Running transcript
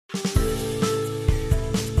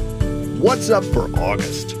What's up for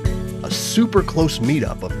August? A super close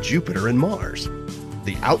meetup of Jupiter and Mars,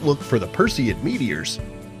 the outlook for the Perseid meteors,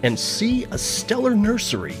 and see a stellar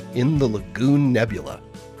nursery in the Lagoon Nebula.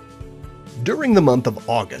 During the month of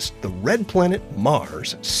August, the red planet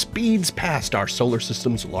Mars speeds past our solar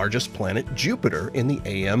system's largest planet Jupiter in the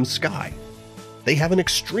AM sky. They have an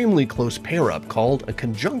extremely close pair-up called a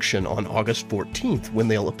conjunction on August 14th when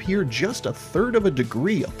they'll appear just a third of a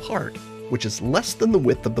degree apart, which is less than the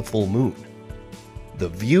width of the full moon. The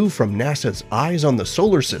view from NASA's Eyes on the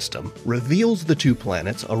Solar System reveals the two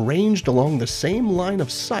planets arranged along the same line of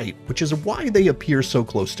sight, which is why they appear so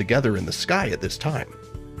close together in the sky at this time.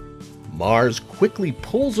 Mars quickly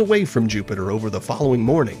pulls away from Jupiter over the following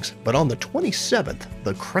mornings, but on the 27th,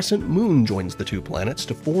 the crescent moon joins the two planets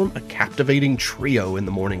to form a captivating trio in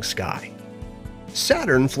the morning sky.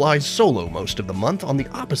 Saturn flies solo most of the month on the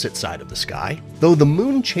opposite side of the sky, though the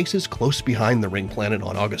moon chases close behind the ring planet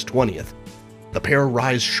on August 20th. The pair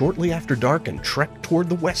rise shortly after dark and trek toward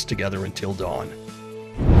the west together until dawn.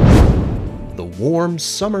 The warm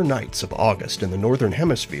summer nights of August in the northern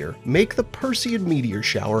hemisphere make the Perseid meteor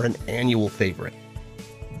shower an annual favorite.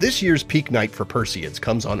 This year's peak night for Perseids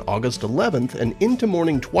comes on August 11th and into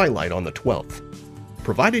morning twilight on the 12th.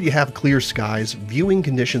 Provided you have clear skies, viewing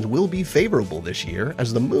conditions will be favorable this year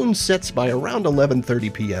as the moon sets by around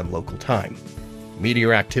 11:30 p.m. local time.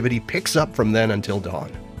 Meteor activity picks up from then until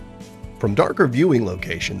dawn. From darker viewing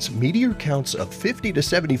locations, meteor counts of 50 to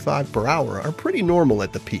 75 per hour are pretty normal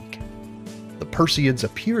at the peak. The Perseids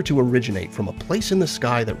appear to originate from a place in the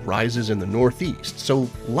sky that rises in the northeast, so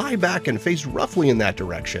lie back and face roughly in that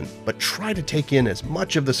direction, but try to take in as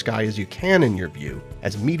much of the sky as you can in your view,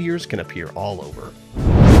 as meteors can appear all over.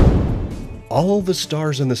 All the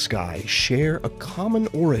stars in the sky share a common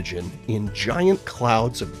origin in giant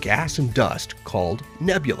clouds of gas and dust called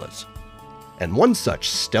nebulas. And one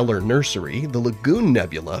such stellar nursery, the Lagoon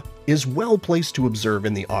Nebula, is well placed to observe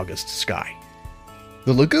in the August sky.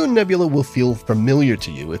 The Lagoon Nebula will feel familiar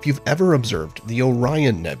to you if you've ever observed the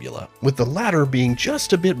Orion Nebula, with the latter being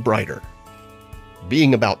just a bit brighter.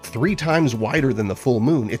 Being about 3 times wider than the full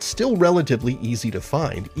moon, it's still relatively easy to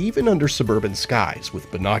find, even under suburban skies with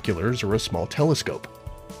binoculars or a small telescope.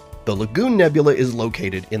 The Lagoon Nebula is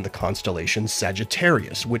located in the constellation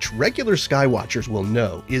Sagittarius, which regular skywatchers will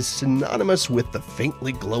know is synonymous with the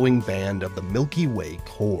faintly glowing band of the Milky Way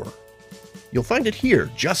core. You'll find it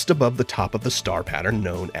here just above the top of the star pattern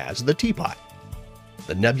known as the Teapot.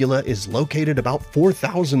 The nebula is located about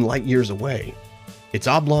 4,000 light-years away. Its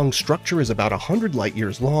oblong structure is about 100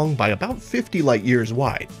 light-years long by about 50 light-years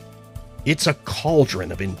wide. It's a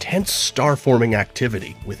cauldron of intense star-forming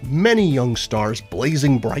activity, with many young stars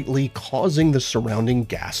blazing brightly, causing the surrounding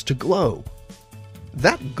gas to glow.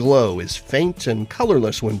 That glow is faint and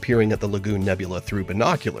colorless when peering at the Lagoon Nebula through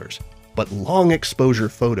binoculars, but long exposure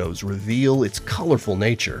photos reveal its colorful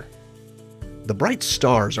nature. The bright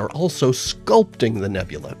stars are also sculpting the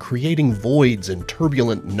nebula, creating voids and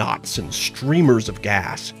turbulent knots and streamers of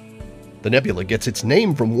gas. The nebula gets its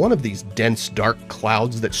name from one of these dense, dark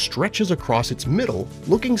clouds that stretches across its middle,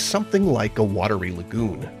 looking something like a watery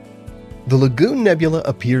lagoon. The Lagoon Nebula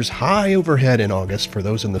appears high overhead in August for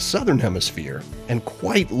those in the southern hemisphere, and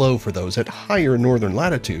quite low for those at higher northern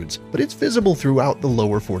latitudes, but it's visible throughout the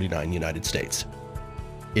lower 49 United States.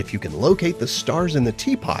 If you can locate the stars in the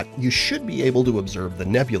Teapot, you should be able to observe the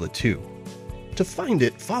nebula too. To find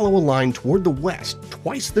it, follow a line toward the west,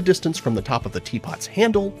 twice the distance from the top of the Teapot's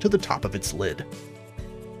handle to the top of its lid.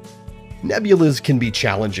 Nebulas can be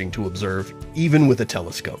challenging to observe, even with a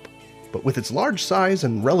telescope. But with its large size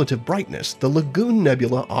and relative brightness, the Lagoon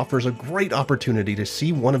Nebula offers a great opportunity to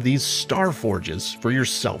see one of these star forges for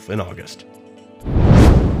yourself in August.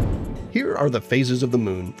 Here are the phases of the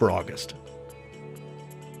moon for August.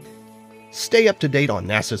 Stay up to date on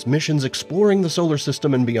NASA's missions exploring the solar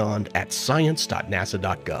system and beyond at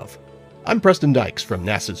science.nasa.gov. I'm Preston Dykes from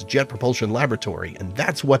NASA's Jet Propulsion Laboratory, and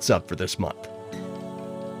that's what's up for this month.